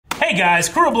Hey guys,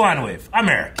 Crew of Blind Wave. I'm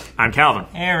Eric. I'm Calvin.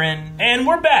 Aaron. And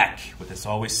we're back with It's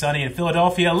Always Sunny in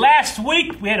Philadelphia. Last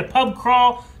week we had a pub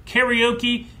crawl,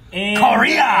 karaoke, and...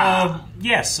 Korea!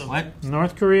 Yes. What?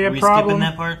 North Korea Are we problem. skipping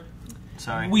that part?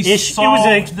 Sorry. We It solved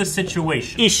was a the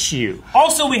situation. issue.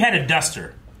 Also, we had a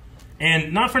duster.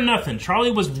 And not for nothing,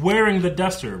 Charlie was wearing the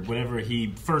duster whenever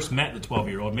he first met the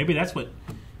 12-year-old. Maybe that's what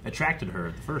attracted her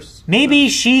at the first. Maybe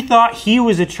she thought he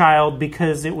was a child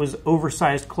because it was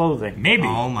oversized clothing. Maybe.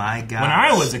 Oh my god. When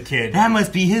I was a kid. That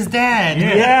must be his dad.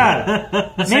 Yeah.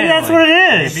 Maybe that's what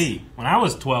it is. Maybe. When I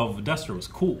was 12, the duster was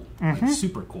cool. Like,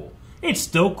 super cool. It's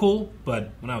still cool, but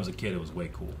when I was a kid, it was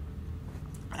way cool.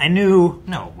 I knew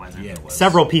No, it wasn't. Yeah, it was.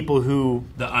 several people who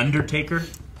The Undertaker?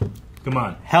 Come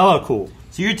on. hella cool.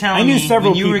 So you're telling I knew me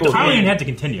several when you were people- I don't even kid, have to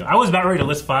continue. I was about ready to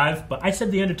list 5, but I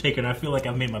said The Undertaker, and I feel like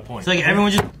I've made my point. so like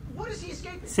everyone just What is he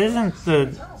escaping? This isn't the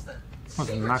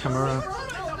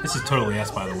Nakamura. This is totally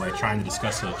us, by the way, trying to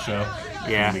discuss the show.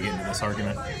 Yeah. We get into this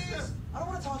argument. I don't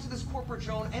want to talk to this corporate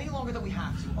drone any longer than we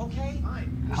have to, okay? I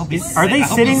hope he's Are they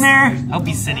sitting there? I hope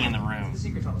he's sitting in the room. The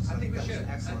secret tunnel. I think that's an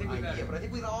excellent idea, but I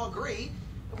think we'd all agree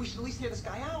that we should at least hear this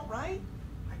guy out, right?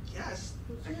 I guess.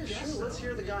 Yeah, sure. Let's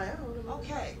hear the guy out.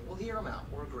 Okay, we'll hear him out.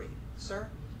 We're agreed. Sir,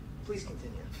 please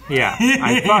continue. Yeah,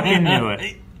 I fucking knew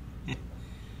it.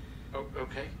 Oh,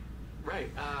 okay. Right.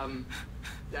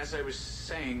 As I was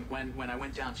saying, when I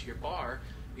went down to your bar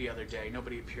the other day,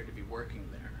 nobody appeared to be working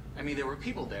there. I mean, there were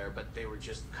people there, but they were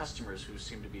just customers who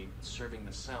seemed to be serving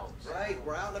themselves. Right,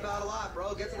 we're out and about a lot,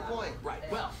 bro. Get to the point. Right.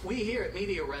 Well, we here at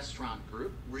Media Restaurant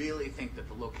Group really think that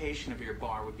the location of your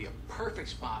bar would be a perfect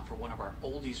spot for one of our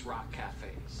oldies rock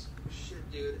cafes. Shit,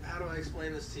 dude, how do I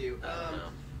explain this to you?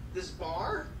 This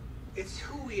bar, it's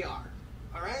who we are,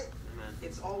 all right?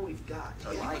 It's all we've got.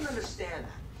 You don't understand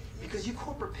that. Because you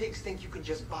corporate pigs think you can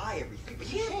just buy everything.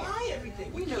 But you can't buy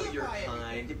everything. We know your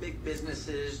kind. The big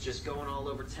businesses just going all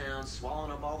over town,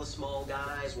 swallowing up all the small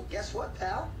guys. Well, guess what,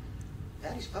 pal?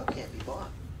 Patty's Pub can't be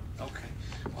bought. Okay.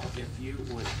 Well, if you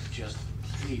would just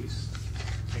please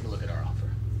take a look at our offer.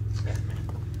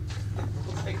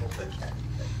 We'll take a look at it.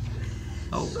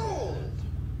 Oh. Sold!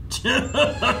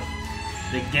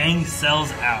 The gang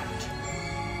sells out.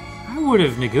 I would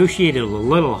have negotiated a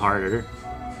little harder.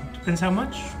 Depends how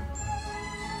much.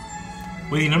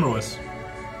 What do you think the number was?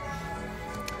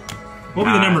 What would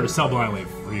be the number to sell Blind Wave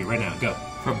for you right now? Go.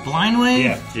 For Blind Wave?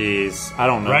 Yeah. Jeez, I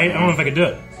don't know. Right? I don't know if I could do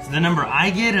it. Is it the number I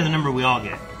get or the number we all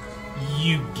get?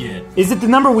 You get. Is it the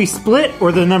number we split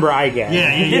or the number I get?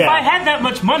 Yeah, If I had that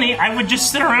much money, I would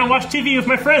just sit around and watch TV with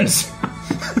my friends.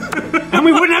 And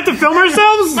we wouldn't have to film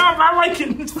ourselves? No, I like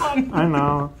it. It's fun. I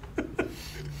know. The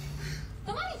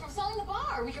money from selling the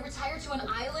bar. We could retire to an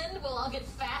island. We'll all get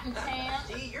fat and tan.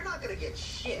 See, you're not gonna get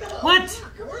shit. What?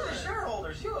 We're the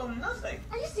shareholders. You own nothing.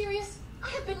 Are you serious? I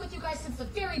have been with you guys since the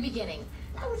very beginning.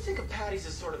 I would think of Patty's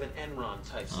as sort of an Enron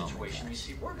type situation. You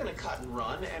see, we're gonna cut and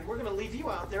run, and we're gonna leave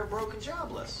you out there broken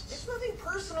jobless. It's nothing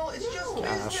personal. It's just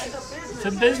business. It's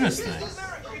a business. It's a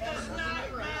business thing. It does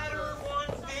not matter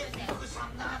one bit because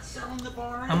I'm not selling the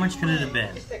bar. How much could it have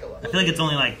been? Let's take a look. I feel like it's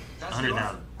only like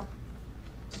 100,000.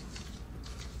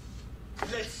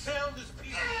 Let's sell this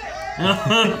piece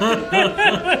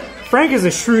Frank is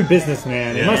a shrewd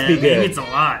businessman. It must be Maybe good. it's a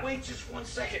lot. Wait just 1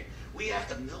 second. We have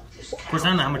to milk this. Of course, I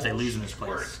don't know how much they lose in this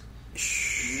place.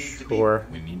 Sure.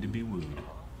 We need to be wooed.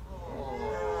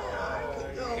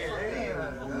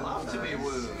 Love to be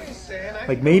wooed.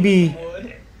 Like maybe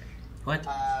What?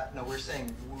 No, we're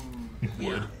saying woo.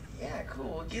 Wood. Yeah, cool.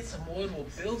 We'll get some wood, we'll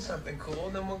build something cool,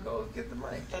 and then we'll go get the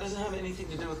money. That doesn't have anything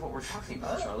to do with what we're talking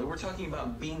about, Charlie. We're talking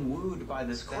about being wooed by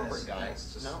this corporate guy.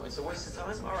 No, it's a waste of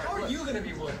time. All right, How are look. you gonna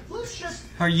be wood? Let's just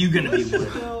How are you gonna be let's wood?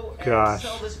 just go and Gosh.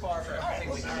 sell this bar for everything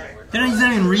we can. They're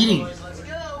not even reading. Let's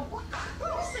go. What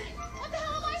the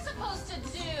hell am I supposed to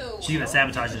do? She's gonna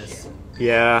sabotage this.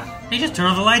 yeah. Hey, just turn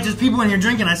off the lights. There's people in here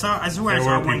drinking. I swear I There saw were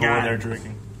one people in guy. there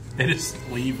drinking. They just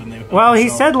leave and they. Well, he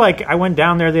said like I went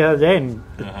down there the other day and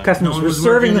the customers No one were was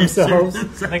serving working.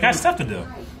 themselves. They got stuff to do.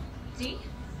 Dee?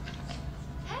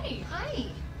 Hey, hi.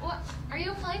 What? Are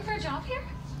you applying for a job here?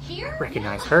 Here?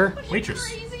 Recognize Yeah. her. Are you Waitress.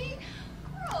 Crazy?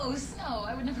 Gross. No,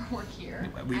 I would never work here.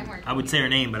 I'm working. I would say her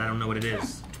name, but I don't know what it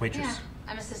is. Waitress. Yeah,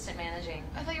 I'm assistant managing.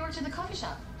 I thought you worked in the coffee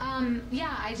shop.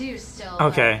 Yeah, I do still.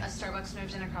 Okay. A Starbucks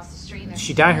moved in across the street. Did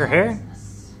she dye her hair?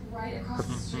 Right across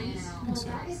the street. Well,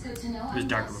 that is good to know. It was I'm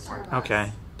darker not before. Starbucks.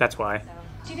 Okay, that's why. So,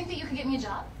 do you think that you could get me a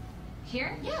job?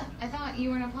 Here? Yeah. I thought you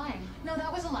weren't applying. No,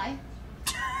 that was a lie.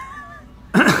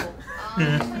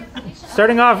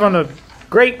 Starting off on a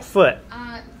great foot.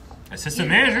 Assistant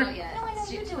manager. No, I know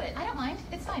you do it. I don't mind.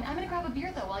 It's fine. I'm gonna grab a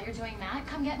beer though while you're doing that.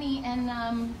 Come get me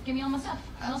and give me all my stuff.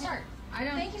 And I'll start. I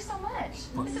don't. Thank you so much.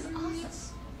 This is awesome.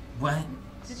 What?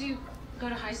 Did you go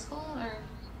to high school or?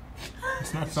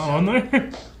 It's not so on there.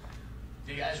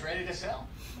 You guys ready to sell?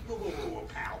 Whoa,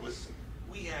 pal, listen.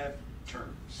 We have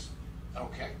terms.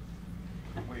 Okay.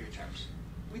 What are your terms?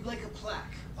 We'd like a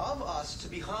plaque of us to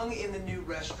be hung in the new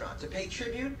restaurant to pay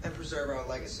tribute and preserve our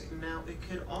legacy. Now, it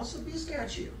could also be a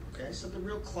statue, okay? Something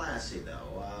real classy,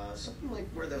 though. Something like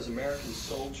where those American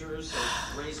soldiers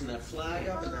are raising that flag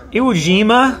up in that... Iwo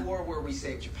Jima? War where we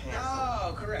saved Japan.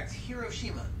 Oh, correct.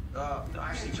 Hiroshima. No,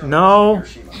 actually, Charlie, No.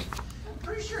 Hiroshima. I'm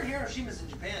pretty sure Hiroshima's in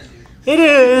Japan, dude. It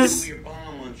is. Nuclear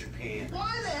bomb on Japan.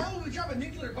 Why the hell would we drop a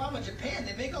nuclear bomb on Japan?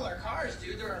 They make all our cars,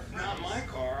 dude. They're our friends. Not my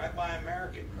car. I buy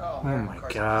American. Oh my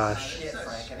gosh. Shit,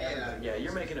 Frank, and everybody. Yeah,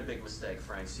 you're making a big mistake,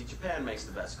 Frank. See, Japan makes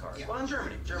the best cars. Yeah. Well, in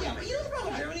Germany. Germany Yeah, but makes you know the the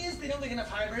problem with Germany is they don't make enough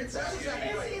hybrids.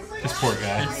 This poor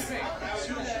guy.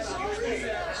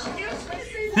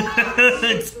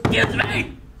 Excuse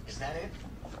me. Is that it?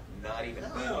 Not even.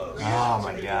 Oh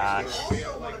my gosh. We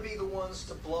also want to be the ones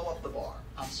to blow up the bar.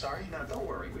 I'm sorry. Now, don't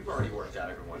worry. We've already worked out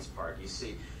everyone's part. You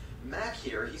see, Mac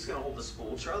here, he's going to hold the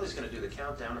spool. Charlie's going to do the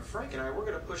countdown. And Frank and I, we're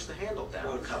going to push the handle down.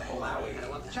 Allow it. I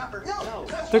want the chopper. No.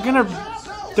 They're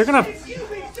gonna. Excuse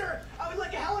me, sir. I would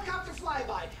like a helicopter flyby.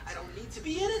 I don't need to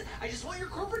be in it. I just want your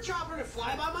corporate chopper to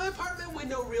fly by my apartment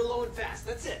window real low and fast.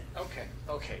 That's it.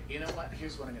 Okay. You know what?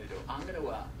 Here's what I'm gonna do. I'm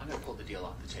gonna pull the deal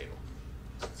off the table.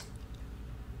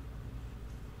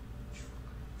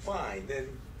 Fine, then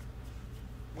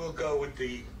we'll go with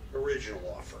the original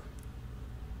offer.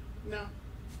 No.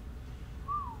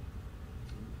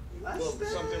 Well,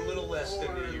 something a little less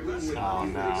than you. Oh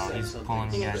no, he's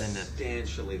pulling you guys into.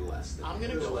 Substantially less than I'm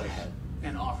gonna go ahead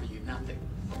and offer you nothing.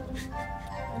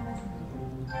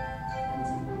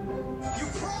 You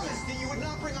promised that you would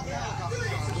not bring up the helicopter.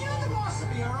 Dude, you're the boss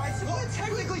of me, all right? Well,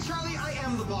 technically, Charlie, I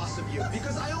am the boss of you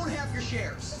because I own half your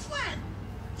shares. Since when?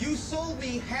 You sold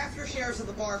me half your shares of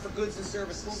the bar for goods and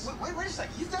services. Wait a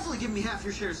second. You've definitely given me half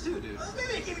your shares too, dude.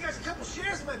 Maybe I gave you guys a couple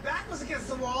shares and my back was against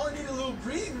the wall and needed a little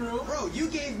breathing room. Bro, you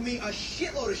gave me a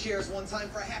shitload of shares one time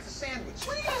for a half a sandwich.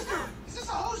 What are you guys doing? Is this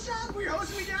a host job where you're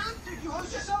hosting me down? Dude, you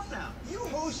host yourself now. You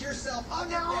hose yourself up.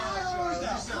 Now I host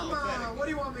yourself. Come on, what do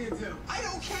you want me to do? I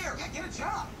don't care. Yeah, get a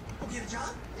job. Oh, get a job?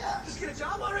 Yeah, just get a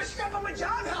job. Why don't I strap on my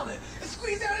job helmet and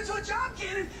squeeze that into a job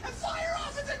cannon and fire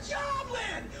off into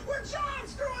Jobland? We're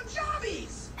jobs throwing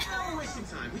jobbies. Now we're wasting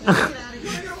time. We need to get out of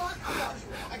here. You know what? I'm out of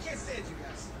here. I can't stand you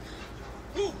guys.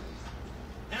 Ooh.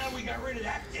 Now we got rid of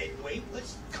that dead weight.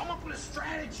 Let's come up with a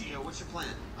strategy. What's your plan?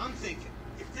 I'm thinking,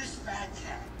 if this fat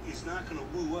cat is not gonna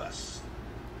woo us,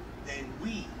 then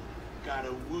we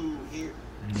gotta woo here.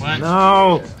 What?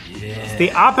 No, Yeah. it's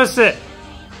the opposite.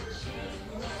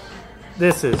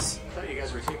 This is I thought you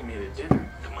guys were taking me to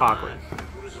dinner. awkward.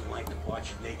 Who doesn't like to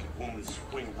watch a naked woman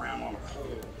swing around on a pole?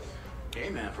 Gay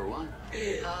man for one.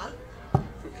 Huh?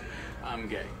 I'm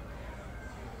gay.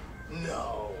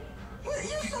 No. You're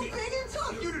so big and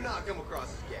tough. You do not come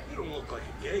across as gay. You don't look like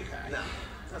a gay guy. No,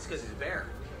 that's because he's a bear.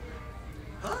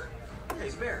 Huh? Yeah,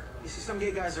 he's a bear. You see, some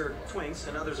gay guys are twinks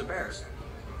and others are bears.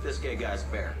 This gay guy's a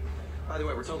bear. By the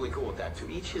way, we're totally cool with that. To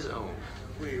each his own.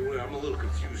 Wait, I'm a little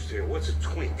confused here. What's a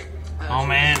twink? Oh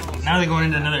man, now they're going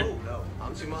into another. Oh, no.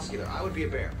 I'm too muscular. I would be a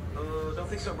bear. Don't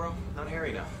think so, bro. Not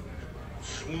hairy enough.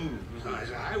 Smooth.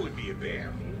 I would be a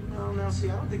bear. No, now, see,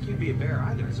 I don't think you'd be a bear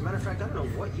either. As a matter of fact, I don't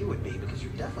know what you would be because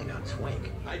you're definitely not a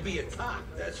twink. I'd be a top,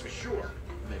 that's for sure.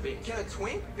 Maybe. Can a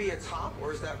twink be a top,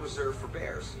 or is that reserved for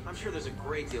bears? I'm sure there's a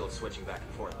great deal of switching back and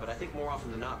forth, but I think more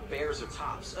often than not, bears are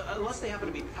tops. Unless they happen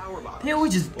to be power bottoms. They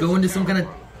always just go into some kind of...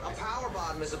 A power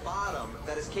bottom is a bottom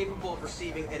that is capable of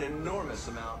receiving an enormous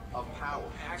amount of power.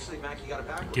 Actually, Mac, you got it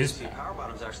backwards. Gives See, power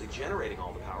bottom's actually generating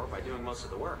all the power by doing most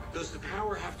of the work. Does the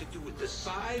power have to do with the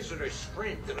size or the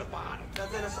strength of the bottom? Now,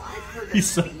 Dennis, I've heard that He's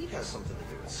so- speed has something to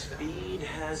do with it. Speed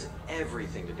has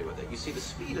everything to do with it. You see, the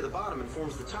speed of the bottom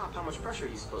informs the top how much pressure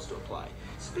he's supposed to apply.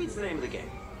 Speed's the name of the game.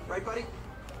 Right, buddy?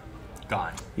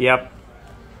 Gone. Yep.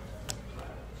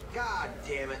 God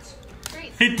damn it.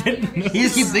 Great. He didn't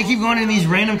know. They keep going in these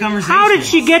random conversations. How did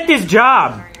she get this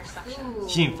job? Ooh,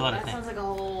 She didn't fill out a that thing. sounds like a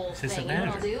whole She's thing. a You know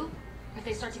what I'll manager. do? If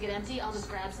they start to get empty, I'll just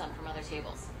grab some from other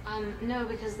tables. No,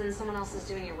 because then someone else is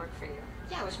doing your work for you.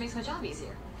 Yeah, which makes my job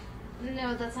easier.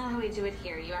 No, that's not how we do it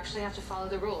here. You actually have to follow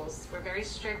the rules. We're very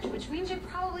strict, which means you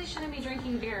probably shouldn't be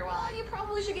drinking beer. Well, you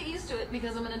probably should get used to it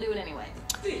because I'm gonna do it anyway.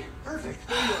 See, perfect.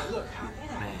 There you are. Look.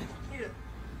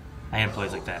 I had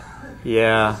employees like that.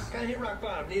 Yeah. Gotta hit rock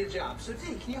bottom. Need a job. So,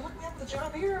 D, can you hook me up with a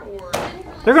job here, or?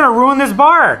 They're gonna ruin this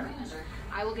bar.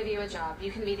 I will give you a job.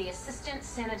 You can be the assistant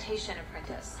sanitation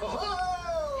apprentice.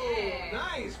 Oh!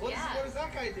 Nice. What does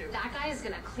that guy do? That guy is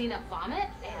gonna clean up vomit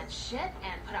and shit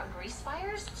and put out grease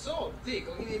fires. So, D,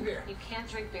 go get me a beer. You can't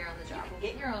drink beer on the job.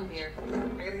 Get your own beer. I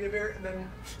gotta get a beer and then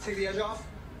take the edge off,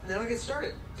 and then I'll get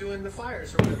started doing the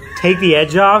fires or whatever. Take the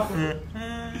edge off?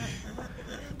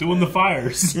 Doing the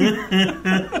fires.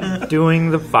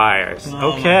 Doing the fires. Okay.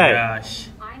 Oh my gosh.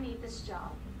 I need this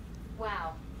job.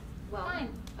 Wow. Well, fine.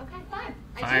 Okay, fine.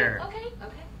 Fire. I do.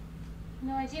 Okay.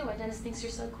 No idea why Dennis thinks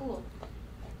you're so cool.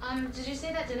 Did you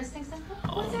say that Dennis thinks I'm cool?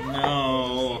 Oh, What's that? no.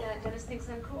 Did you say that Dennis thinks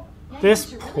I'm cool? Yeah,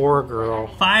 This you're really poor cool. girl. I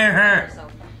mean, Fire her. So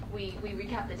we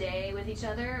recap the day with each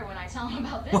other. When I tell him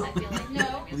about this, I feel like,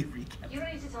 no. We recap. You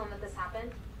don't need to tell him that this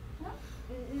happened.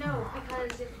 No,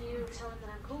 because if you tell him that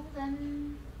I'm cool,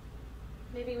 then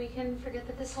maybe we can forget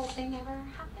that this whole thing ever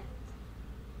happened.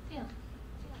 Deal.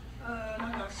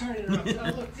 No, sorry to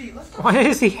interrupt. Look, D, let's talk Why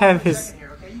does he have for a his... second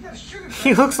here, okay? You got a sugar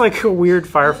He looks like a weird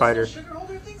firefighter. Sugar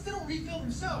holder things, they don't refill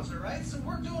themselves, all right? So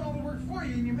we're doing all the work for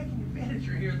you, and you're making your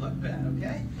manager here look bad,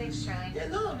 okay? Thanks, Charlie. Yeah,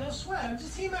 no sweat. It's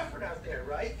a team effort out there,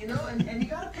 right? You know, and you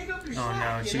gotta pick up your Oh,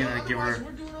 slack. no, she's you know? gonna give Otherwise, her-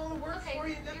 we're doing all the work Okay, for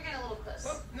you. you're getting a little close.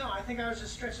 Oh, no, I think I was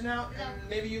just stretching out, No. and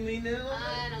maybe you leaned in a little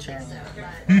I bit. don't think so, Okay.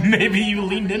 but... Maybe you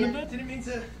leaned in a bit. Didn't mean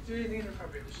to do anything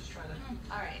inappropriate. Was just trying to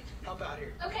All right. help out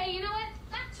here. Okay, you know what?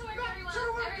 Back to work, everyone.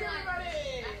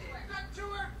 everybody! Back to work. Back to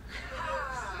work!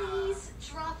 Please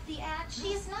drop the act.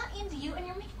 She's not into you, and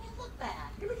you're making me look bad.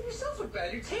 You're making yourself look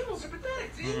bad. Your tables are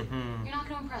pathetic, dude. Mm-hmm. You're not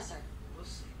going to impress her. We'll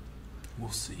see.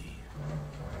 We'll see.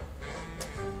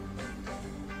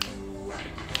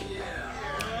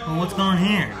 Well, what's going on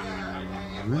here?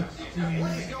 What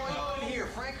is going on here,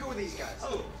 Frank? Who are these guys?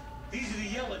 Oh, these are the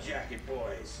Yellow Jacket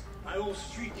boys. My old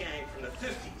street gang from the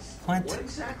 50s. What What?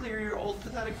 exactly are your old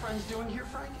pathetic friends doing here,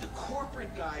 Frank? The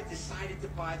corporate guy decided to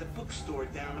buy the bookstore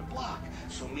down the block.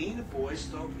 So me and the boys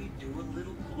thought we'd do a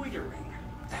little loitering.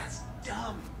 That's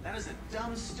dumb. That is a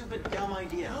dumb, stupid, dumb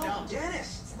idea. No, Dumb.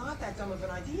 Dennis, it's not that dumb of an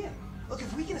idea. Look,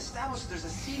 if we can establish there's a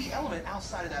seedy element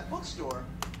outside of that bookstore,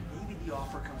 maybe the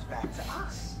offer comes back to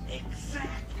us.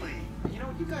 Exactly. You know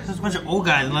what you guys There's a bunch of old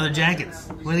guys in leather jackets.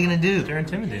 What are they gonna do? They're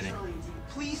intimidating.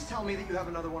 Please tell me that you have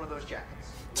another one of those jackets.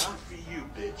 Not for you,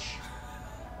 bitch.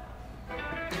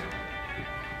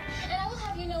 And I will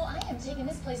have you know I am taking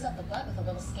this place up the butt with a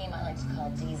little scheme I like to call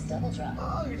D's Double Drop.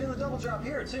 Oh, you're doing the double drop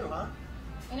here, too, huh?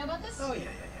 You know about this? Oh, yeah.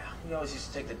 We always used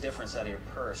to take the difference out of your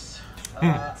purse.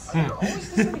 Are there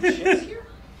always this many chicks here?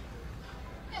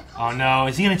 Oh no,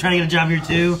 is he gonna try to get a job here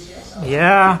too?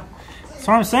 Yeah. That's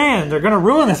what I'm saying. They're going to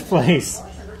ruin this place.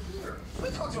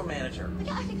 Let me talk to a manager.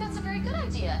 Yeah, I think that's a very good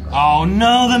idea. Oh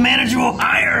no, the manager will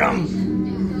hire him!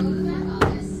 Now go to that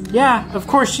office. Yeah, of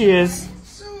course she is.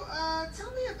 So,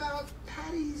 tell me about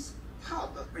Patty's Pub.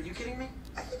 Are you kidding me?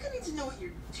 I think I need to know what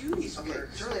your duties Okay, were.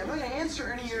 Charlie, I'm not going to answer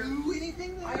any of your... Do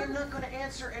anything there? I am not going to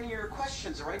answer any of your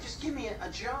questions, all right? Just give me a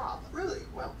job. Really?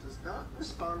 Well, does not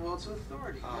respond well to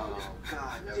authority. Oh,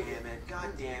 God damn it. God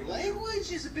damn it. Language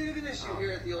is a bit of an issue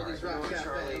here at the Oldies Rock Cafe.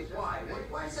 Charlie, why?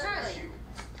 Why is that an Charlie, issue?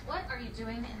 what are you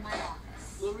doing in my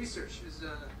office? A little research is,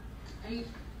 Are you...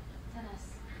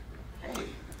 Dennis. Hey,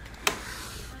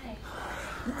 Hi.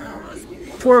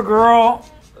 Poor girl.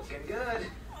 looking good.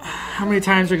 How many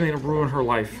times are they going to ruin her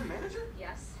life? You a manager?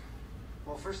 Yes.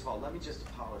 Well, first of all, let me just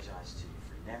apologize to you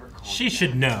for never calling She you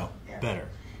should back. know Yeah. better.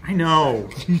 I know.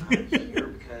 I'm here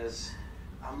because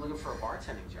I'm looking for a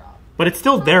bartending job. But it's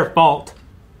still their fault.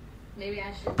 Maybe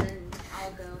I should then...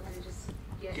 I'll go and just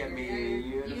get Get your me a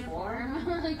uniform?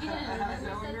 uniform. I Yeah,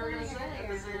 know what you were going to say at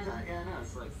the that's same time. Yeah, no,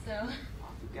 it's like, So... off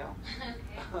you go.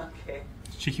 Okay. Okay.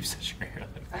 She keeps touching her hair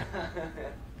like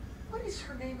that. What is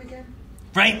her name again?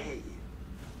 Right?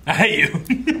 I hate you.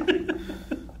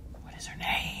 What is her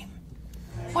name?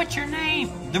 What's your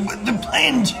name? They're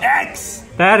playing jacks!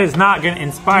 That is not going to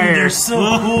inspire. They're so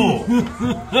cool!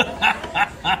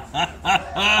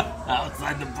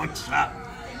 Outside the bookshop.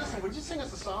 Hey, listen, would you sing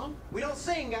us a song? We don't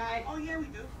sing, guy. Oh, yeah, we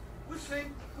do. We'll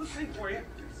sing. We'll sing for you.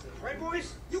 Right,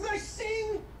 boys? You guys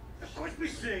sing? Of course we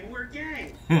sing. We're a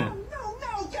gang. No,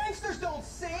 gangsters don't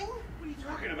sing. What are you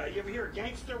talking about? You ever hear a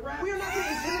gangster rap? We are not going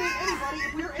to intimidate anybody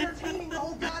if we are entertaining the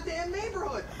whole goddamn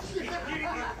neighborhood.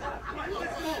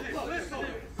 Listen.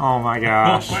 Oh my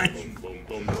gosh.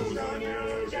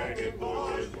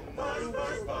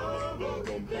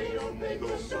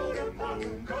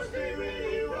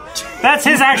 That's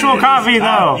his actual coffee,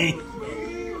 though.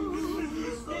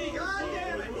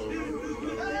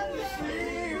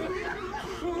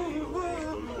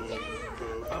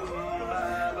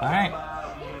 Alright.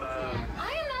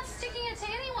 I am not sticking it to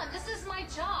anyone. This is my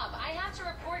job. I have to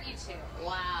report you to.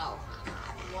 Wow.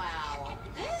 Wow.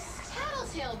 This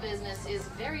tattletale business is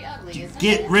very ugly, isn't it?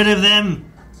 Get rid of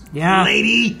them! Yeah.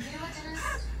 Lady.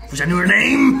 Wish I knew her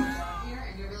name.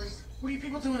 What are you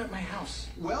people doing at my house?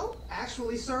 Well,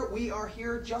 actually, sir, we are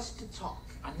here just to talk.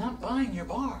 I'm not buying your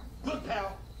bar. Look,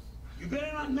 pal, you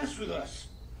better not mess with us.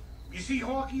 You see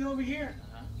Hawkeye over here?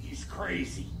 He's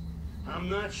crazy. I'm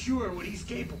not sure what he's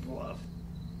capable of.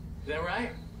 Is that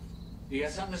right? You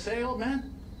got something to say, old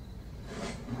man?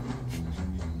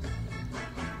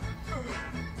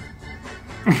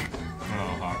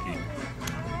 Oh, Hockey.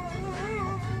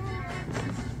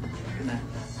 Good night.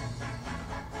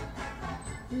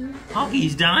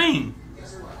 Hawkeye's dying.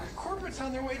 Corporate's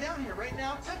on their way down here right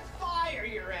now to fire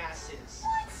your asses.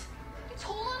 What? You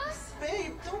told on us?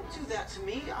 Babe, don't do that to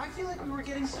me. I feel like we were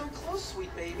getting so close,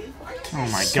 sweet baby. Oh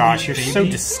my gosh, you're so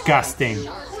disgusting.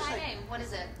 What's my name? What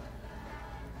is it?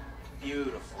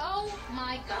 Beautiful. Oh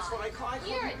my god. That's what I call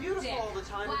You're you beautiful a dick. all the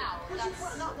time. Wow, Would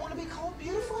that's... you not want to be called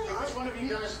beautiful? Is one of you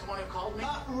guys the one who called me?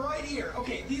 Right here.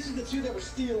 Okay, these are the two that were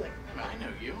stealing. I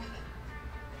know you.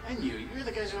 And you. You're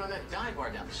the guys who own that dive bar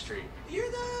down the street.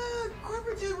 You're the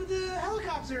corporate dude with the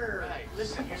helicopter. Right.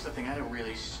 Listen, here's the thing. I had a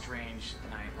really strange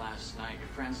night last night. Your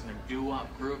friends in the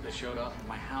doo-wop group that showed up at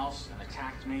my house and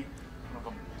attacked me. One of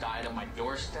them died on my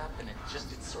doorstep, and it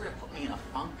sort of put me in a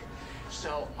funk.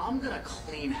 So I'm gonna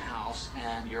clean house,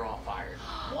 and you're all fired.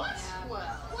 What? Yeah. Well,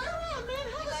 why not, man? Have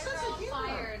You a guys sense are all of humor.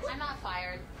 fired. I'm not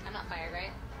fired. I'm not fired,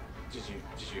 right? Did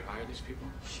you hire these people?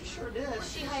 She sure did.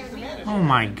 She hired me. Oh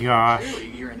my gosh.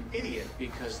 Clearly, you're an idiot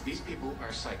because these people are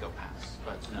psychopaths.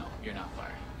 But no, you're not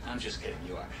fired. I'm just kidding.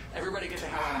 You are. Everybody get the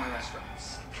hell out of my restaurant.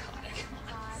 Psychotic.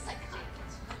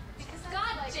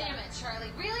 God damn it,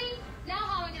 Charlie. Really? Now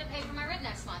how am I going to pay for my rent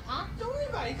next month, huh? Don't worry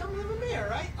about it. Come live with me, all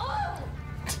right? Oh!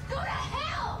 Go to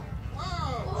hell!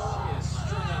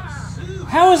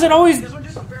 How is it always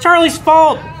Charlie's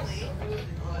fault?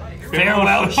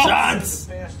 Farewell shots.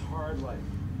 Fast, hard life.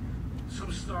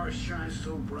 Some stars shine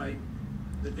so bright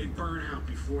that they burn out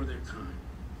before their time.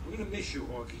 We're gonna miss you,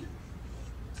 Hawkeye.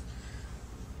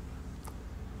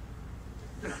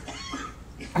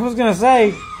 I was gonna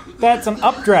say, that's an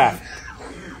updraft.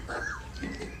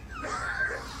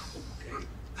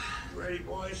 Ready,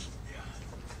 boys?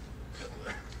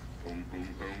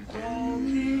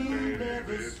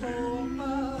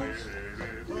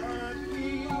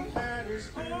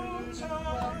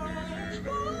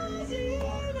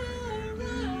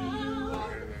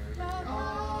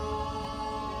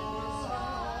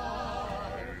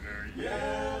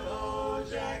 Yellow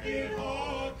jacket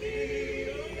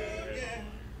Hawkeye,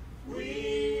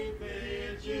 we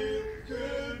bid you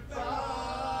goodbye.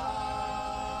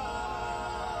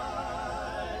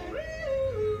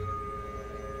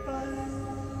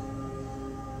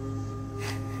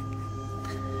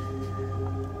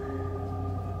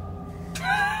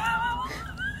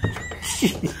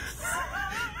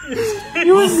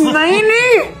 He was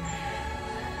 90?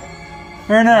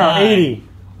 Or no, 80.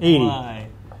 80. Why?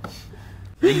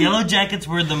 The Yellow Jackets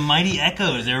were the Mighty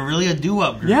Echoes. They were really a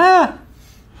doo-wop group. Yeah.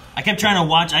 I kept trying to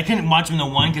watch. I couldn't watch them in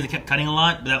the one because it kept cutting a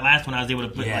lot. But that last one, I was able to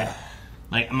put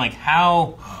I'm like,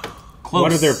 how close?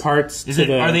 What are their parts? Is it?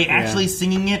 Are they actually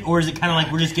singing it, or is it kind of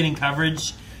like we're just getting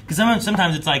coverage? Because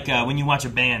sometimes it's like when you watch a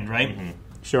band, right? Mm-hmm.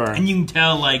 Sure. And you can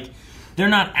tell like they're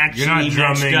not actually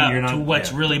matched up to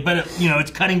what's really, but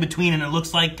it's cutting between, and it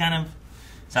looks like kind of.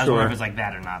 So I was wondering if it's like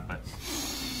that or not, but.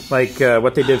 Like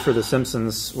what they did for The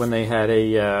Simpsons when they had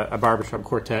a barbershop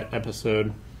quartet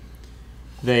episode.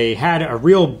 They had a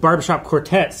real barbershop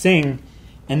quartet sing,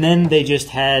 and then they just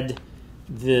had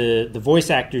the voice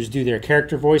actors do their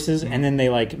character voices, and then they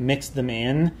like mixed them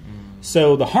in.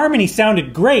 So the harmony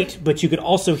sounded great, but you could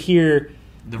also hear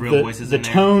the real voices, the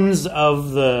tones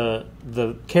of the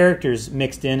characters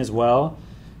mixed in as well.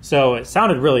 So it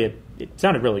sounded really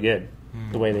good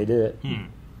the way they did it.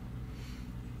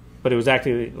 But it was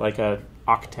actually like a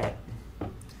octet.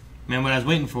 Man, what I was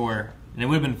waiting for, and it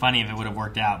would have been funny if it would have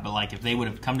worked out, but like if they would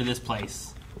have come to this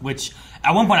place, which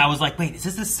at one point I was like, wait, is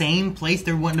this the same place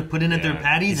they're wanting to put in at their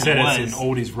patties? He said it's an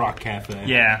oldies rock cafe.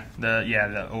 Yeah, the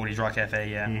oldies rock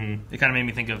cafe. Yeah, It kind of made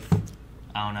me think of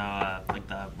like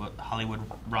the Hollywood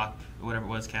Rock, whatever it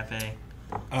was, cafe.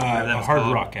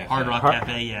 Hard Rock Cafe. Hard Rock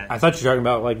Cafe. Yeah. I thought you were talking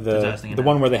about like the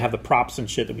one where they have the props and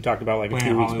shit that we talked about like a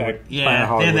few weeks back. Yeah,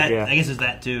 Hollywood, that, I guess it's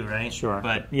that too, right? Sure.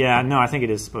 But yeah, no, I think it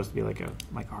is supposed to be like a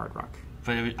Hard Rock.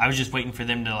 But I was just waiting for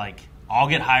them to like all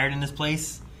get hired in this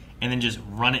place and then just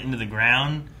run it into the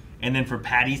ground, and then for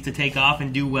patties to take off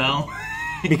and do well.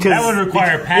 Because that would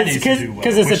require patties to do well.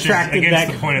 Because it's attractive.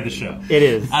 Against the point of the show. It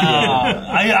is.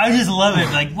 I just love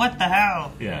it. Like, what the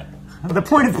hell? Yeah. The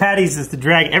point of patties is to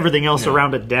drag everything else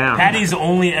around it down. Patties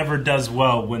only ever does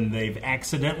well when they've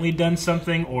accidentally done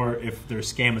something or if their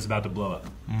scam is about to blow up.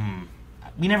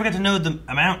 we never got to know the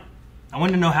amount. I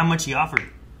wanted to know how much he offered.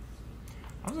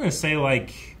 I was gonna say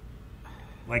like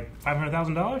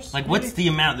 $500,000. Like, what's the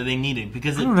amount that they needed?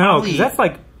 Because I don't know, because that's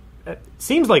like, it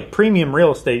seems like premium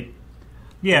real estate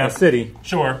in the city.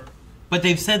 Sure. But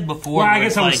they've said before. Well, I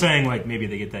guess I was saying like maybe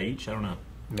they get that each. I don't know.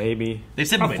 Maybe they've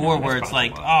said Probably before not. where That's it's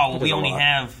like, probably oh, well, we only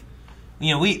have,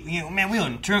 we own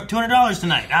 $200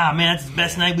 tonight. Ah, man, that's the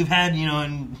best night we've had,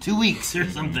 in 2 weeks or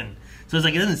something. So it's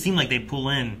like it doesn't seem like they pull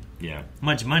in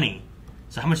much money.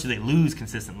 So how much do they lose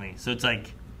consistently? So it's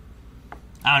like,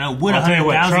 I don't know. Would I'll tell you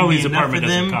what, $100,000 be Charlie's enough for apartment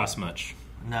them? doesn't cost much.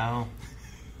 No.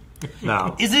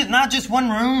 no. Is it not just one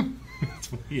room?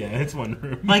 Yeah, it's one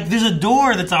room. Like, there's a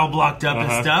door that's all blocked up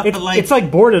and stuff, but like, it's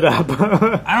like boarded up.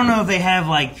 I don't know if they have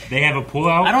like. They have a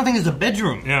pull-out. I don't think it's a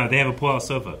bedroom. No, they have a pull-out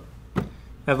sofa. They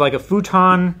have like a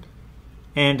futon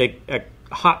and a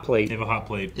hot plate. They have a hot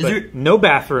plate. Is there no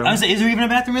bathroom? I was saying, is there even a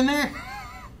bathroom in there?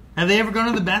 Have they ever gone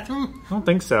to the bathroom? I don't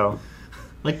think so.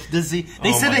 Like, does he?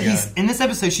 They said that he's in this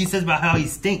episode. She says about how he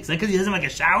stinks, like because he doesn't like a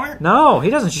shower. No, he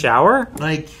doesn't shower.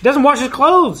 Like, he doesn't wash his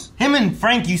clothes. Him and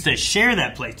Frank used to share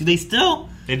that place. Do they still?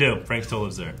 They do. Frank still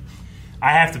lives there.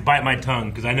 I have to bite my tongue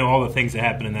because I know all the things that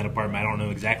happen in that apartment. I don't know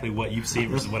exactly what you've seen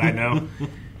versus what I know.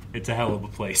 It's a hell of a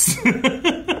place.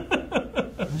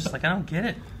 I'm just like, I don't get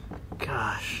it.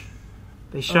 Gosh,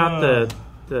 they shot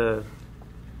the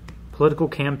political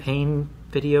campaign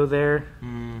video there.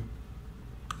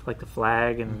 Like the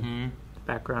flag and the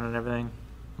background and everything.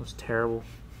 It was terrible.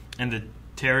 And the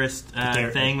terrorist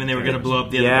thing when they were going to blow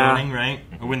up the other building, right?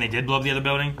 Or when they did blow up the other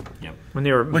building. Yep. When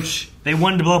they were, which they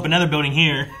wanted to blow up another building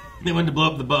here. They wanted to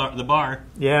blow up the bar.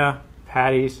 Yeah,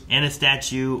 patties and a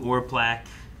statue or a plaque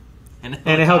and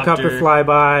a helicopter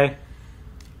flyby.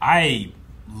 I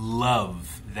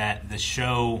love that the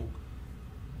show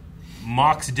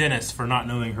mocks Dennis for not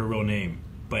knowing her real name,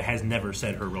 but has never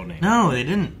said her real name. No, they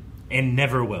didn't. And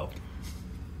never will.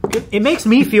 It makes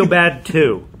me feel bad,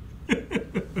 too.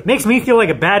 It makes me feel like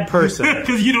a bad person.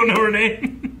 Because you don't know her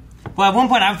name. Well, at one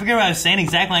point, I forget what I was saying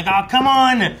exactly. Like, oh, come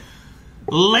on,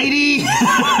 lady.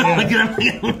 I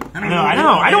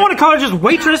don't want to call her just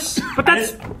waitress, but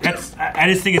I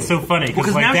just think it's so funny.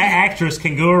 Because like, that actress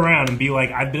can go around and be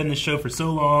like, I've been in the show for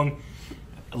so long.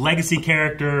 Legacy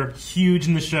character, huge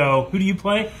in the show. Who do you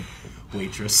play?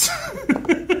 Waitress.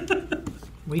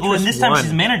 Oh, and this time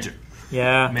she's manager.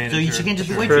 Yeah. Manager. So she can't just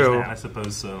be waitress now. I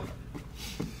suppose so.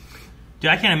 Dude,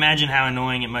 I can't imagine how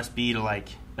annoying it must be to, like,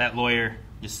 that lawyer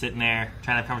just sitting there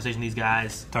trying to have a conversation with these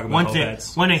guys. Talk about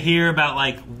want to hear about,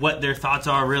 like, what their thoughts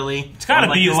are really. It's got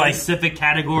to be, this like... specific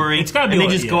category. It's got to be, and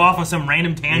they just go off on some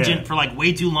random tangent for, like,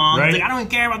 way too long. Right? It's like, I don't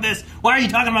even care about this. Why are you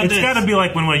talking about this? It's got to be,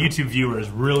 like, when a YouTube viewer is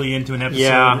really into an episode.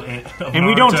 Yeah. And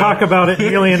we don't talk about it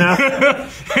nearly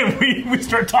enough. And we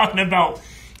start talking about...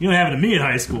 You know, having to me in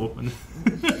high school.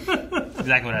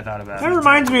 Exactly what I thought about. That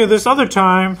reminds me of this other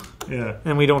time. Yeah.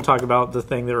 And we don't talk about the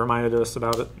thing that reminded us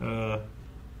about it.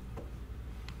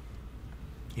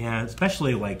 Yeah,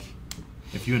 especially, like,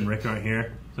 if you and Rick aren't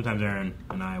here, sometimes Aaron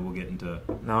and I will get into...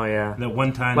 Oh, yeah. That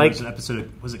one time, like, there was an episode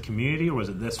of, was it Community or was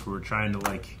it this, where we're trying to,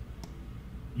 like...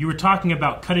 You were talking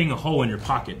about cutting a hole in your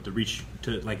pocket to reach,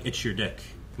 to, like, itch your dick.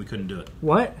 We couldn't do it.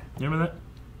 What? You remember that?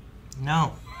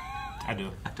 No. I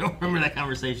do. I don't remember that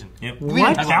conversation. Yep. We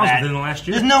didn't talk about that within the last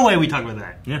year. There's no way we talked about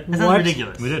that. Yeah. That sounds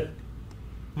ridiculous. We did.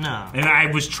 No. And I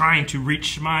was trying to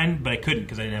reach mine, but I couldn't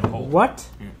because I didn't have a hole. What?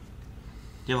 Yeah. Do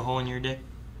you have a hole in your dick?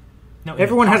 No.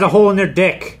 Everyone has a hole in their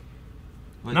dick.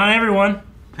 What? Not everyone.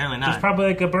 Apparently not. There's probably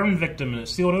like a burn victim and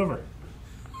it's sealed over.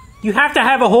 You have to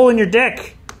have a hole in your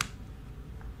dick.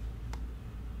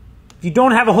 If you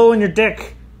don't have a hole in your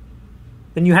dick,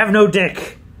 then you have no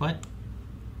dick. What?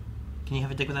 Can you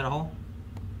have a dick without a hole?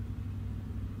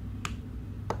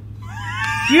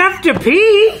 Do you have to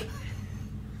pee?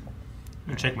 I'm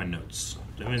gonna check my notes.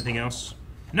 Do you have anything else?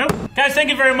 Nope. Guys, thank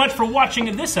you very much for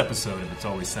watching this episode of It's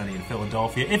Always Sunny in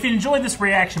Philadelphia. If you enjoyed this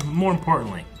reaction, but more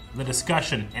importantly, the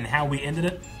discussion and how we ended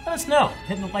it, let us know.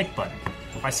 Hit the like button.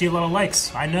 If I see a lot of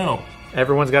likes, I know.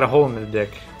 Everyone's got a hole in their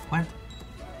dick. What? I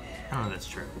don't know if that's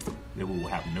true. They will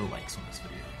have no likes on this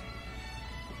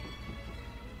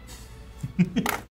video.